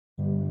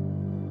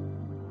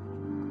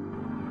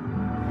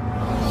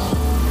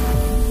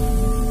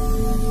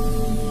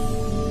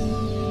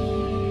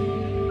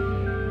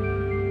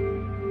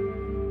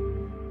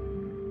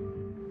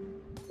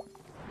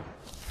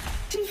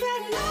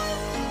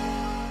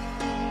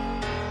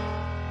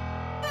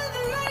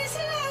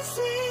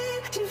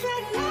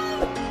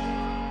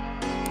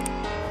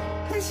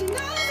she knows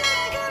that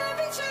I gotta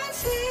be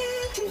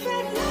trusted. In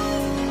fact,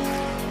 love,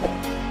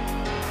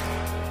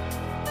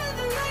 but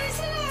the lies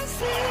that I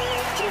see.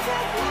 In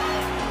fact,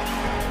 love,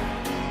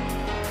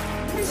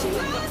 and she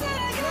knows that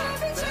I gotta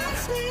be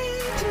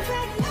trusted. In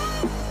fact, love.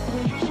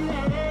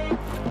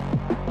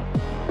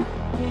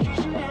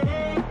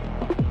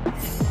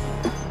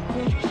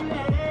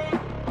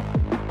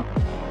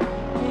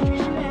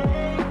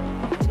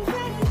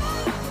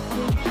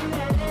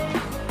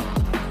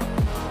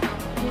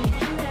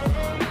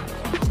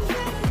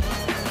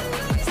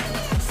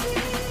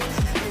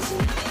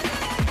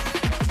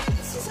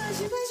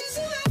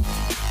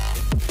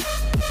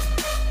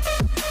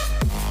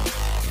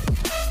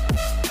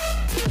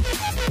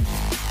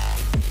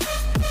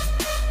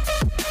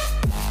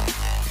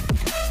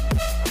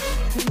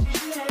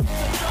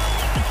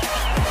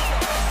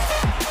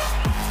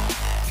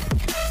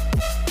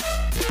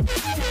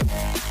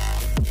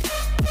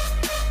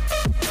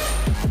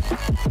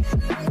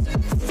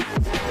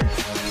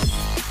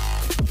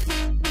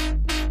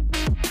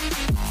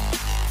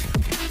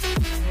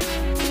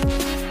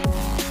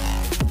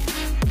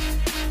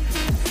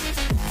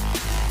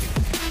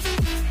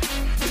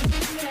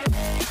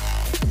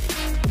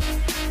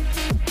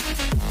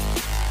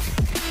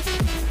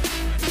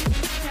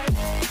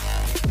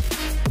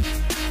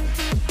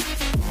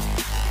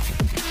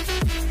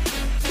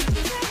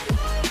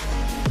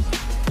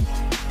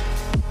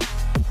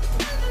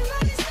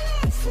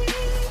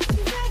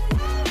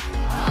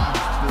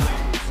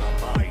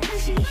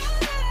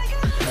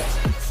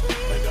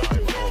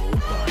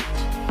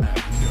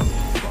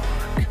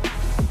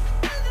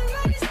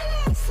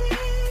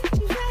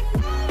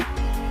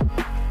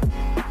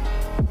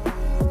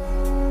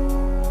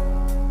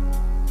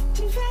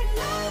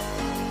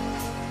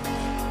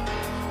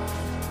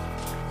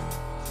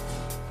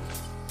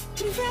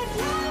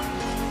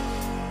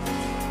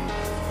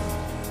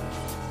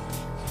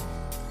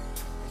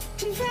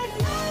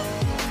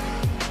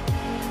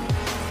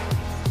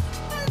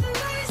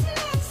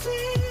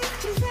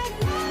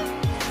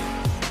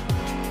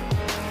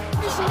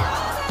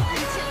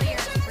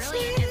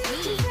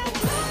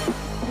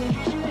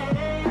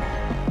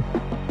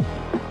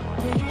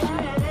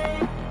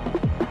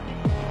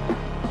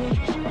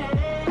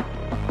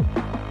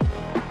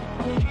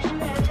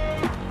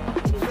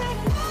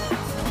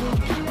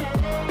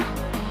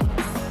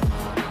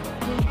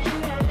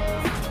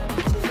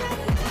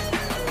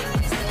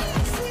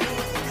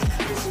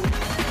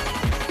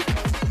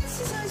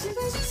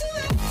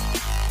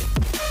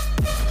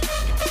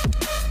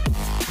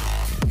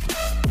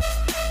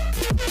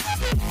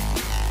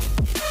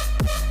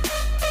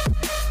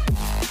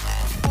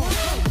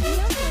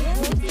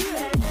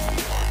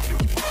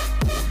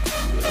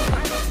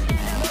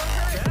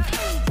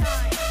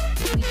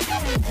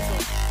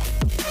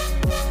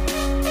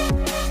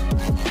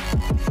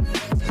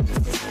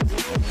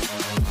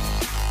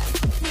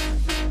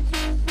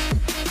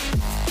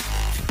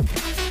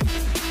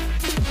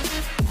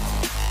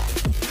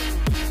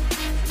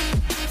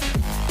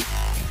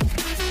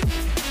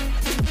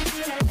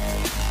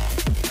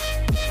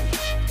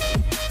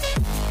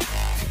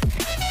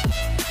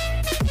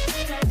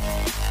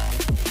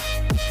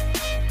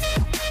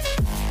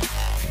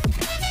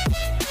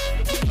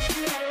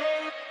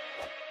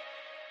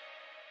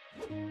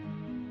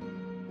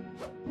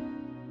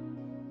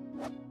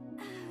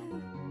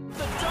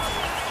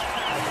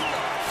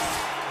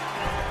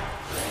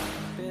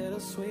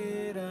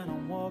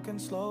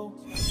 Slow,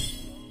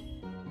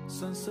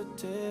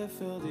 sensitive,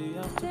 feel the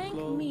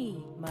afterglow. Thank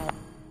me, my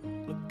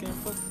looking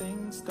for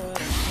things that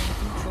I can't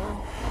control.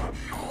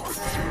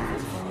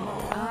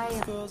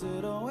 Cause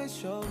it always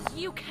shows.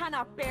 You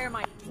cannot bear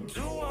my.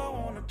 Do I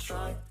wanna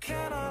try?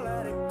 Can I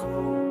let it go?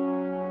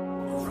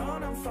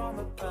 Running from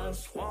the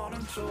past,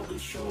 wanting to be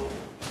sure.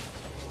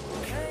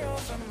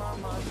 Chaos in my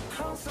mind,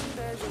 constant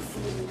deja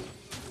vu.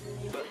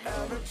 But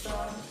every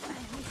time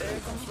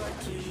it comes back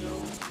to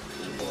you.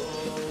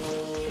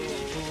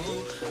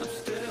 I'm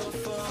still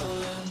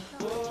falling,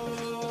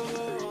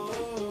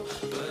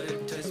 but it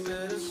tastes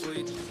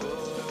bittersweet.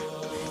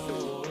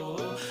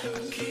 I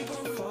keep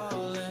on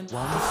falling.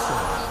 One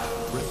soul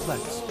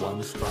reflects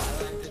one star.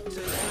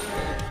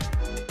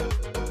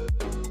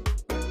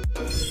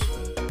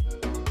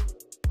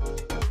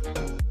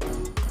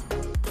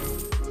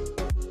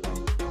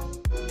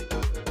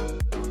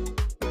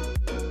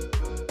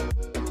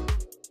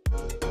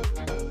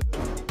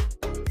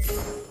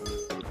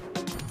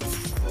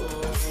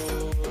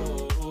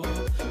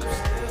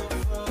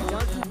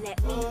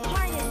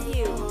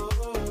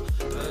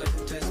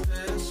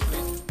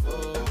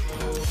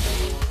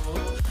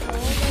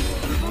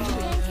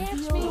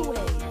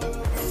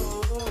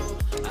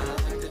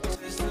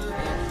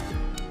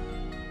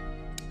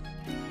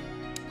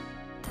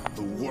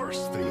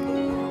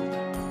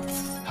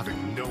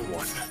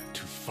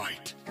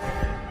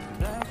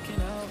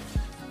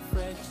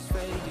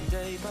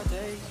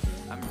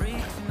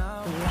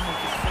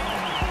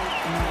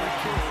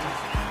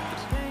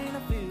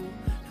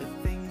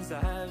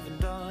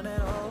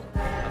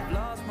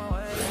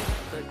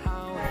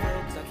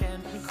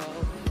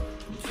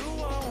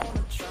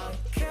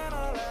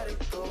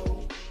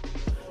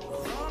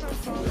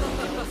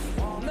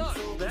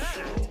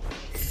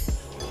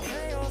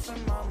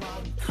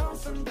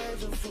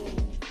 deja vu.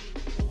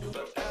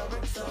 But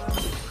every time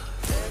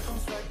it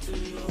comes back to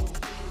you.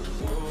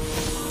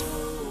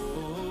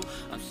 Whoa,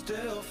 I'm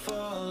still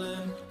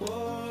falling.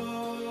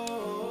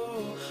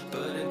 Whoa,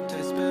 but it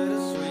tastes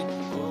bittersweet.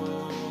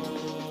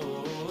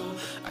 Whoa,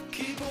 I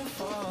keep on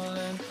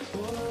falling.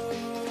 Whoa,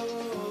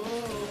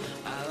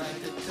 I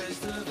like the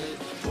taste of it.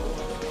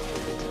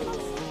 Whoa,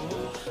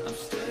 I'm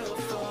still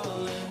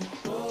falling.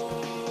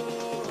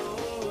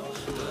 Whoa,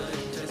 but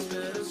it tastes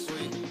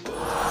bittersweet.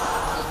 Whoa,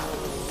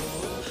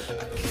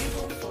 I keep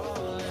on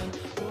falling.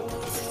 Whoa,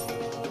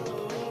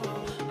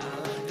 I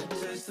like the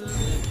taste of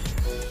it.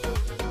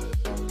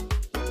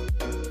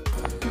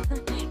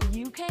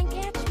 You can't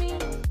catch me.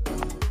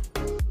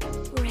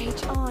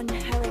 Rage on,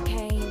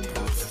 hurricane.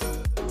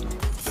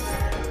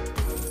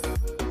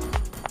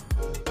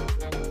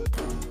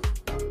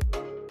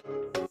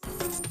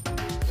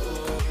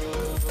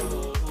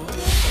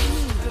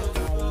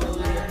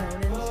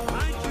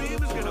 My dream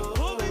is gonna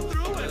pull me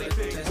through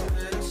anything.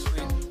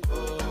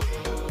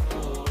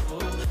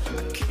 I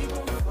keep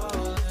on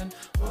falling.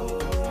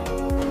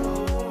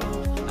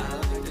 I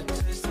like the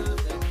taste of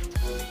it.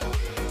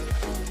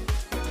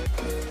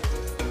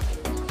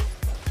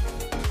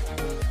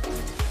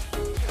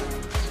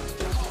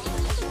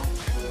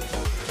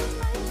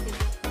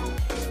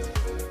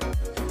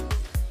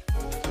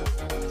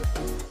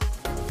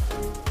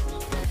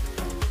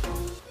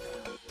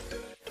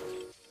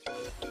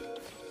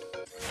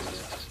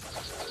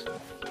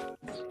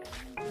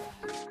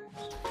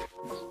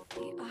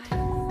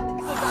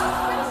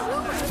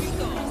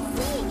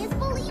 Seeing is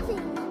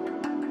believing.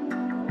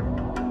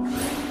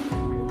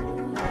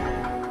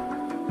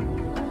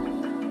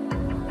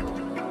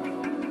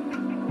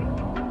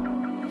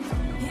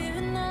 Here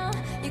and now,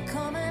 you're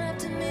coming up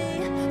to me,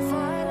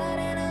 fire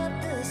lighting up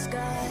the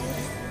sky.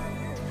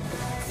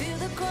 Feel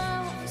the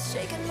ground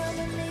shaking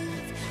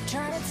underneath,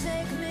 trying to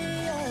take me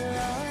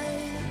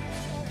alive.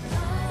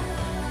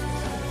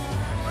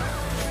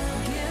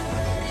 Get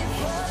ready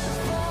for the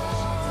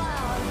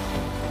fallout.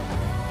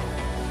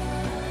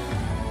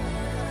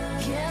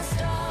 Can't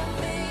stop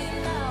me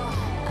now.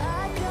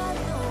 I got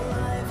no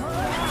rival.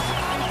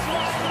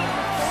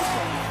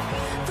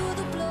 Through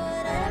the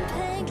blood and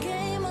pain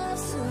game of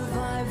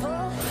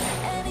survival.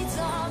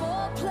 Anytime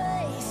or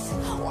place,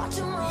 watch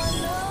 'em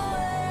run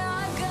away.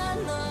 I got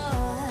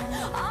none.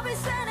 I'll be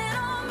standing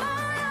on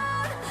my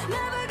own.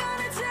 Never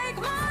gonna take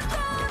my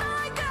throne.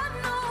 I got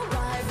no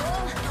rival.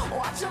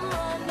 Watch 'em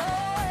run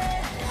away.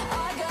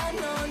 I got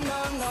no, no,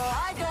 no.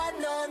 I got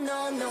no, no,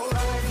 no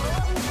rival.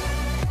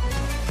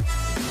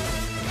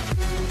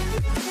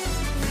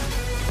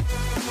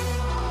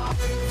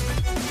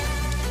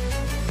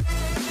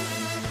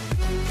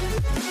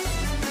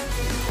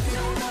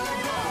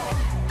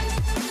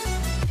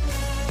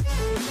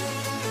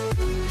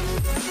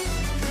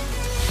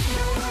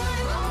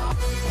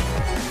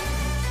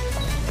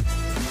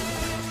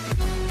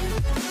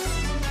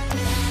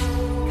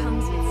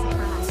 Comes with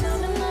surprise. Tell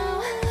me now,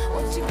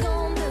 what you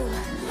gon' do?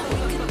 We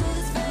can do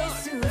this face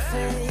to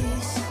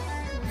face.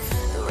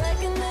 The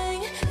reckoning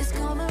is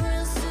coming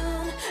real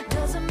soon.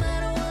 Doesn't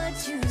matter what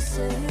you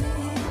say.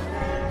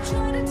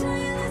 Try to tell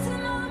you this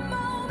in a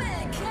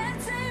moment. Can't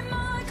take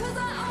mine 'cause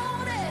I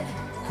own it.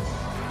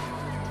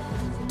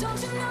 Don't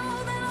you know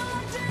that I'm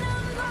locked and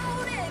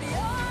unloaded?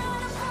 You're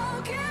out of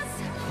focus.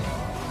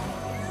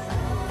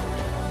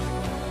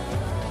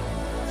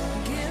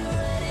 Get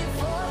ready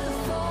for the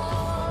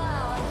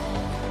fallout.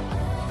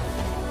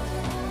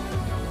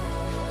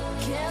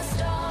 Can't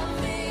stop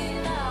me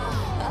now.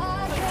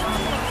 I got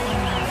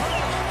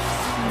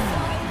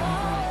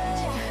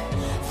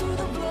through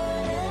the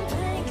blood and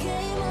pain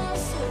game of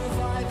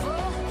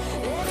survival.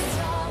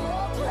 Anytime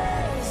or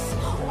place,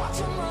 watch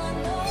 'em run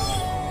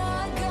away.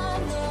 I got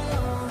no.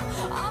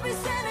 I'll be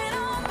standing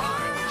on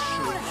my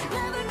own.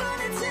 Never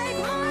gonna take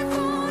my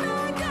throne.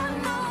 I got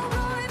no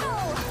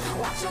rival.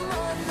 Watch 'em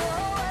run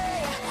away.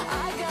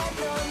 I got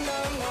no, no,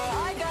 no.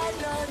 I got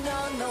no, no,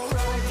 no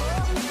rival.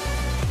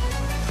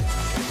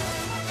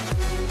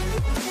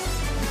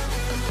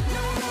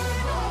 No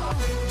rival.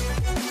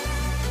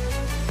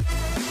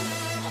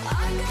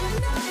 I got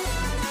no,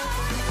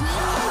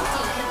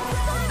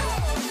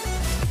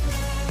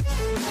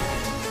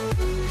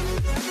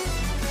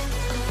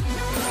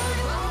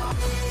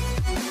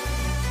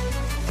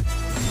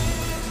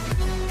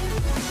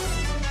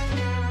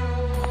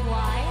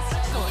 Wise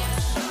choice.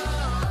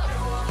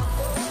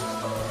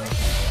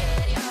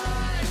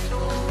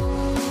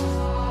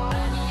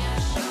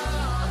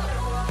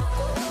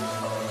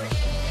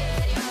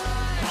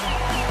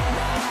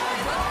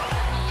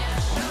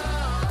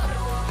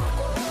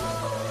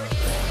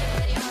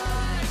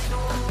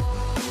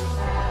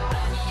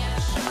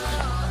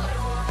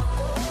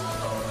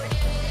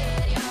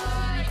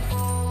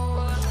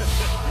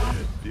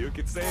 You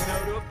could say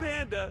no to a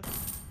panda.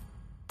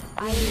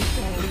 I use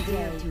every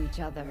day to each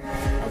other,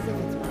 as if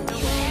it's my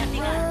choice.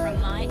 Standing up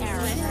from my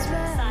errand.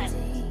 Silence.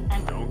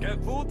 And Don't get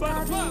fooled by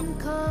the fluff.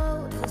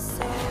 cold for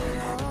so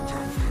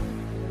long.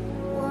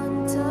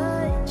 One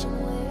touch and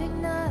we're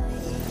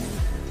igniting,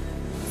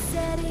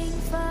 setting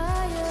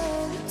fire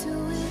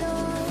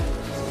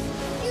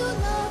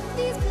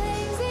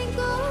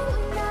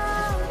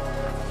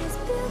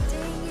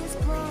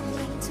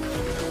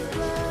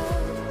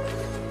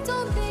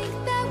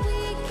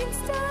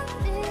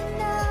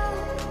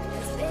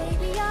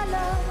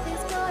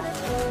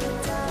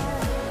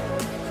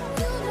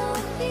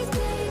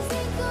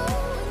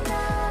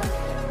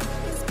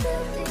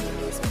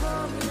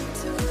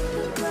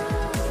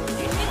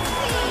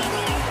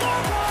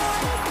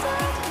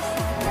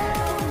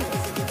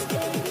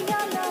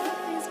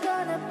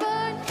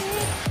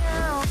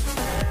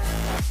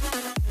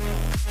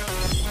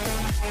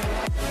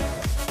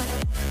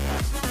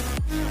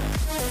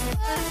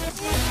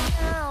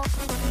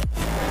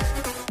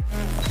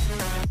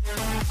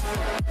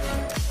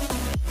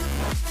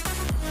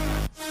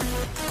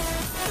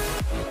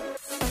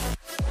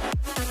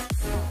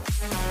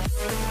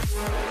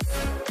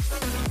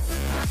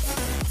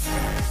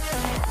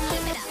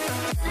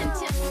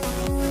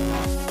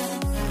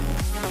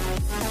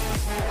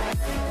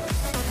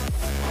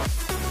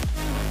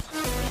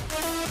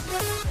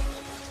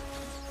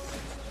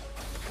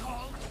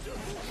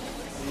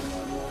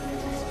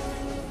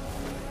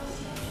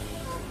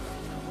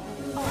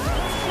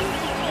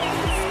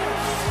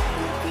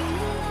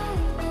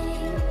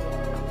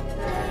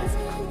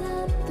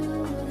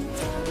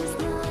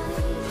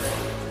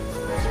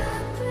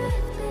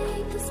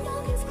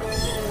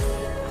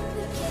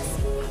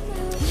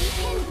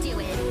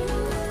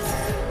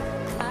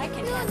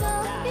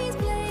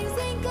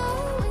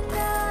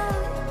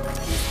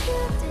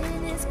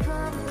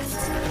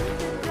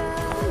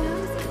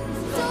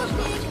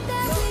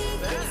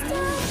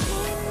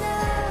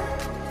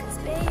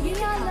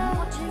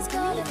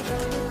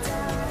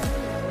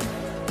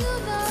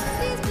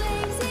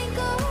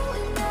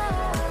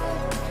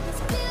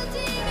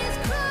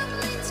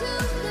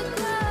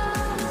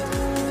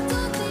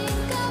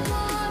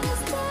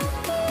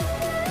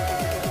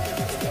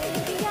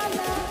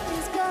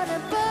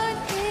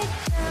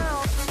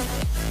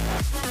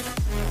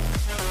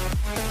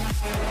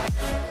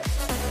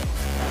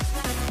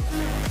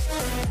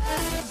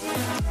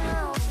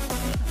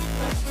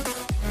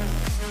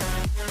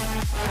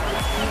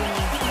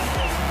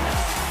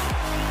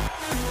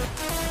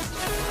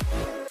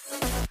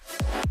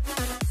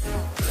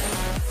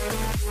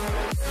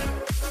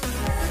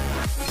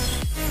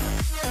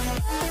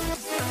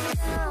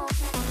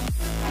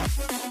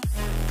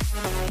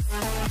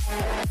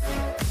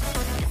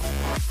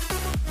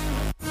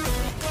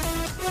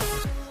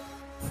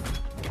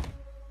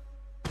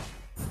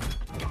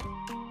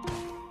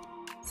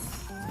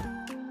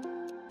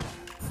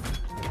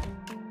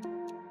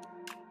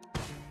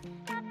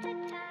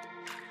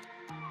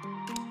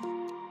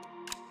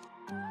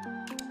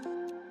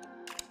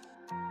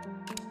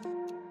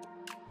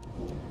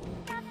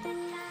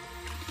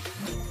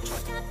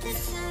Stop the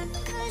time,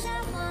 'cause I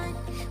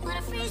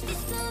wanna freeze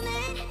this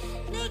moment.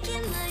 Make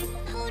it mine,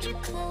 hold you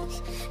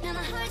close. Now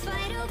my heart's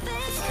wide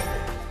open.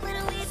 When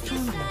I'm with you,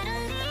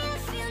 suddenly I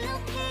feel no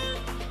pain.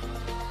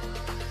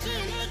 Do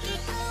you make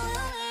it go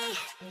away?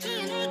 Do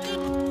you make it?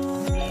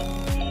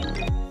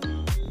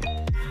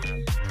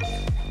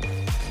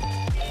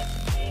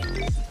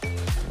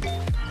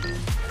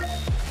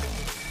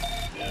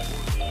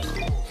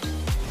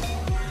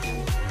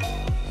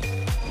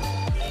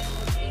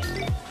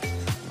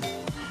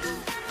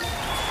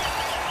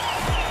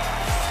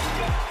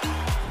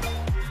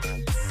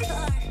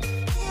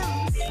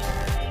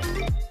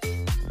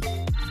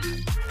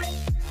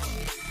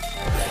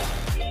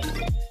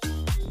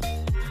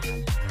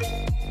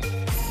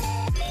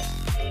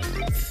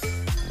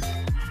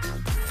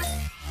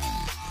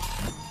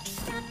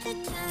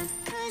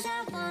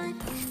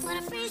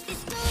 Wanna freeze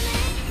this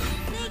moment,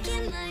 make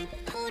it mine,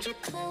 hold you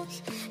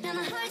close. Now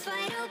my heart's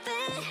wide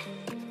open.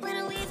 When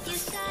I'm with you,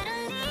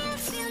 suddenly I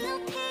feel no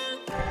pain.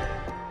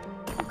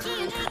 Do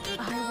you make it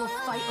go I will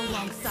fight away?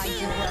 alongside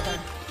you, brother.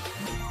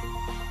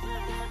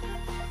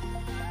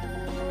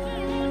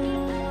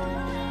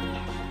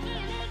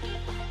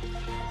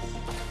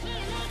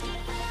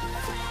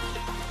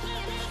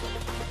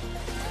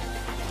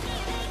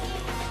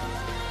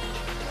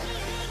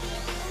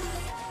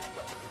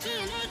 Do you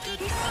make it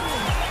go?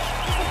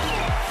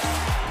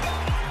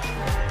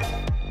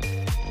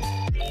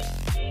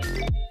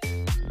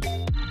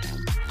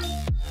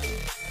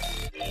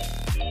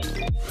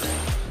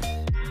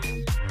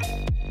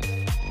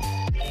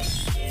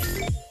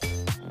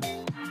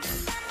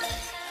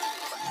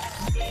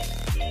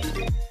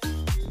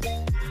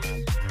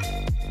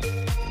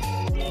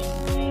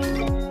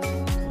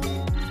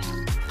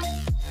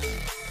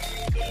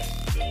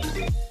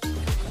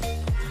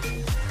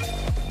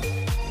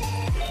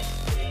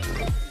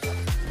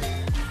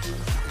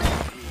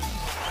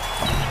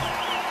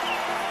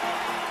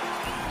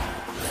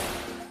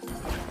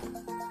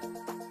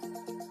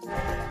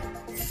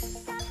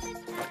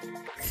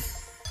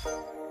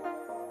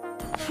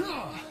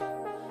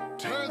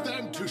 Tear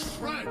them to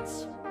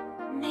shreds!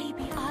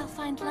 Maybe I'll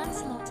find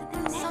Lancelot at the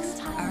next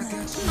I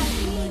got time.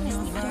 you in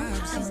your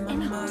vibes in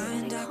my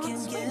mind, I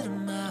can't get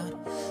them out.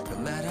 No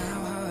matter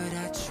how hard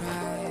I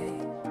try,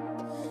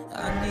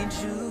 I need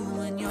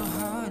you in your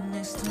heart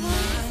next to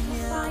mine.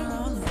 Yeah, I'm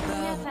all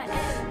about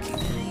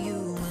keeping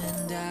you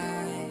and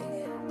I.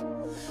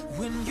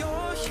 When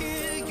you're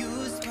here, you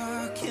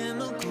spark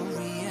chemical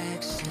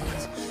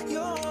reactions.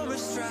 Your aura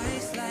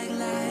strikes like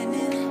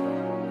lightning.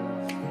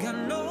 Got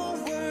no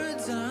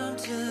words, I'm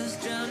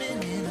just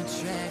drowning in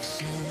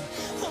attraction.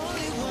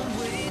 Only one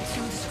way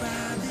to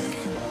describe it.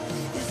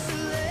 It's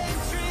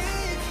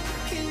electric,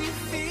 can you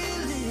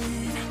feel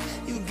it?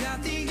 You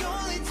got the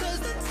only touch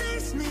that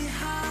takes me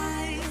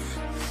high.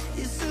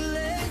 It's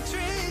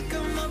electric,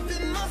 I'm up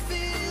in my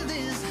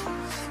feelings.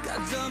 Got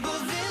double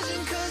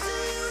vision 'cause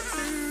of you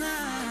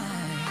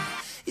tonight.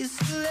 It's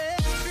electric.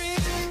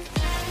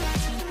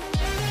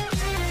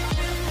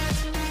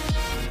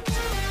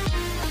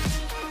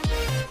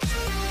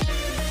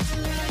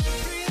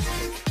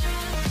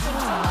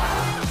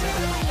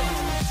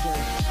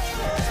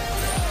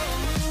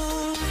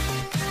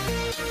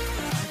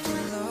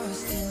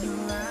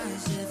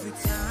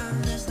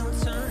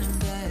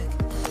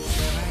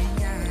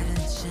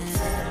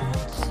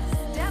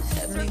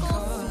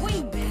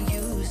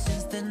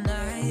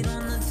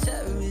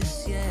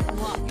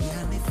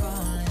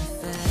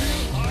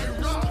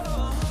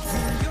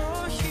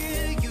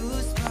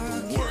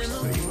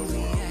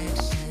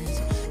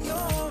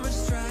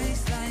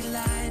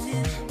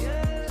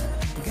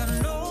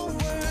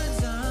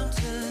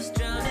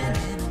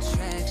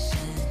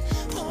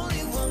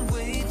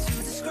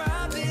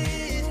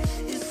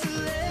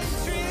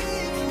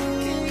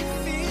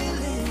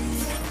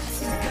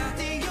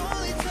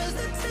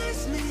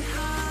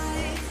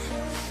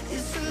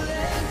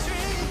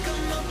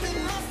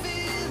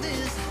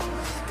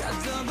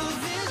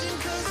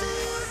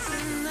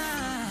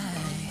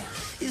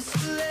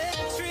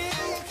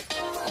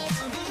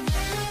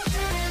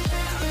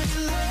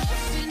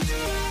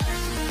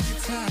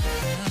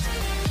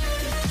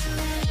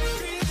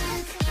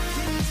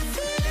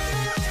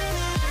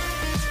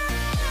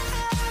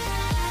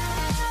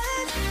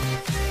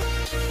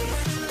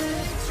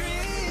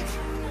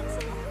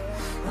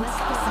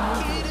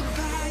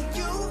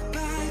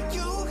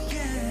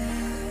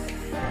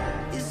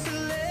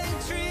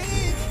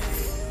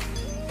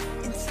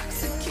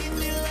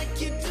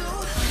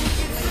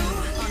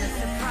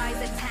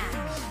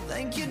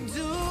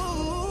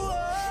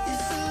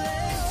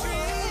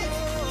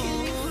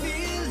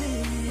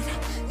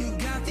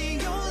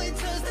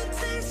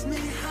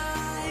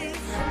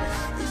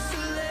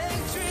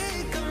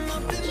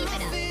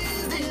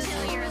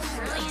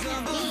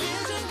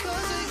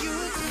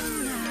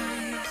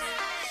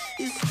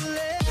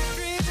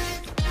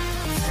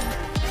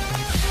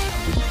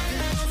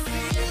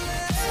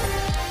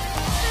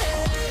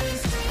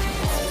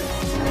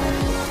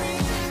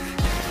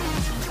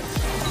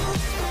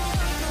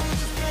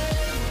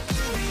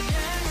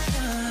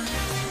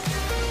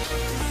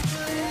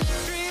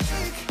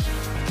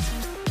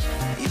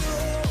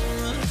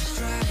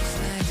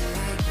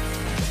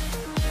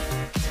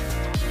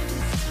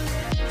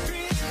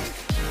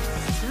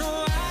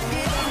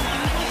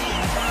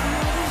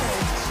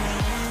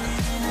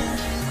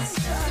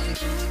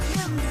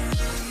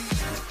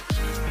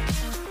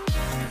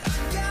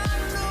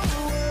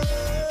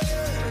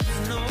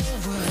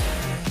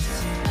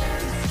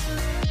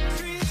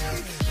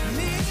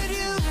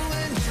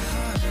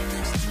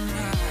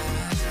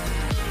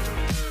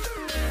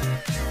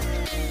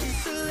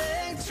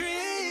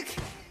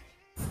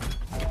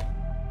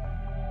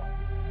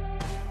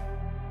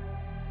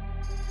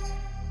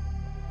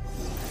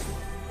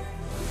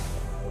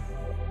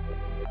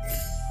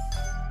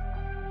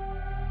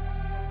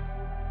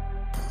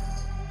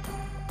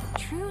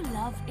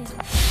 love is...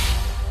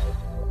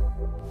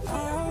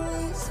 I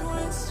always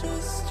want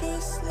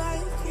just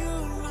like you.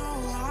 No,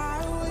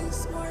 I always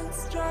want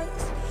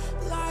just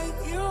like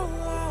you.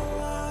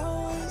 Oh, I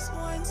always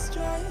want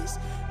just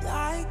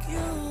like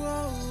you.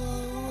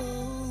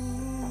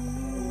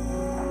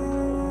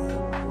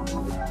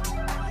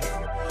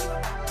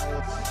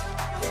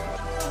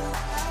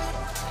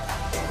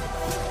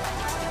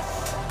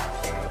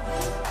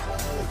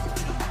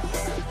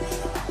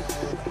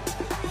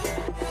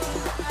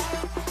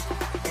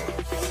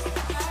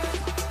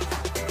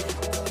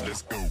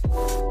 Let's go.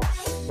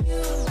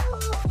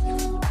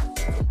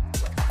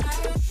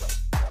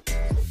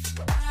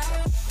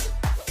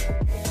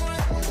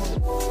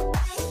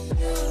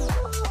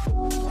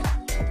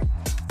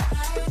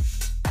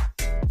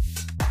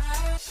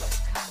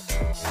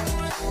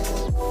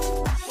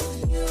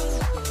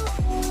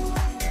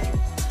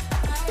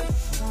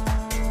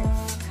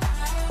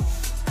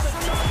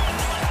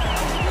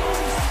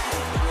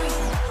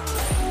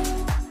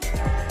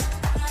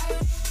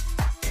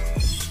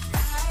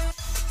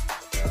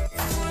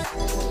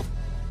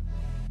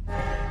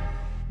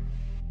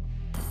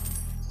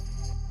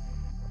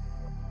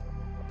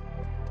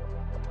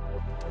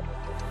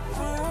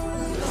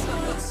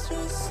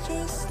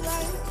 Just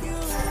like you.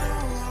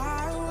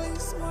 I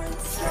always want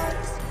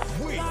just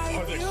We like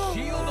are the you.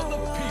 shield of the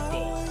I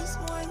people. always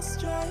want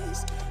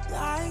just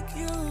like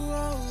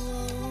you.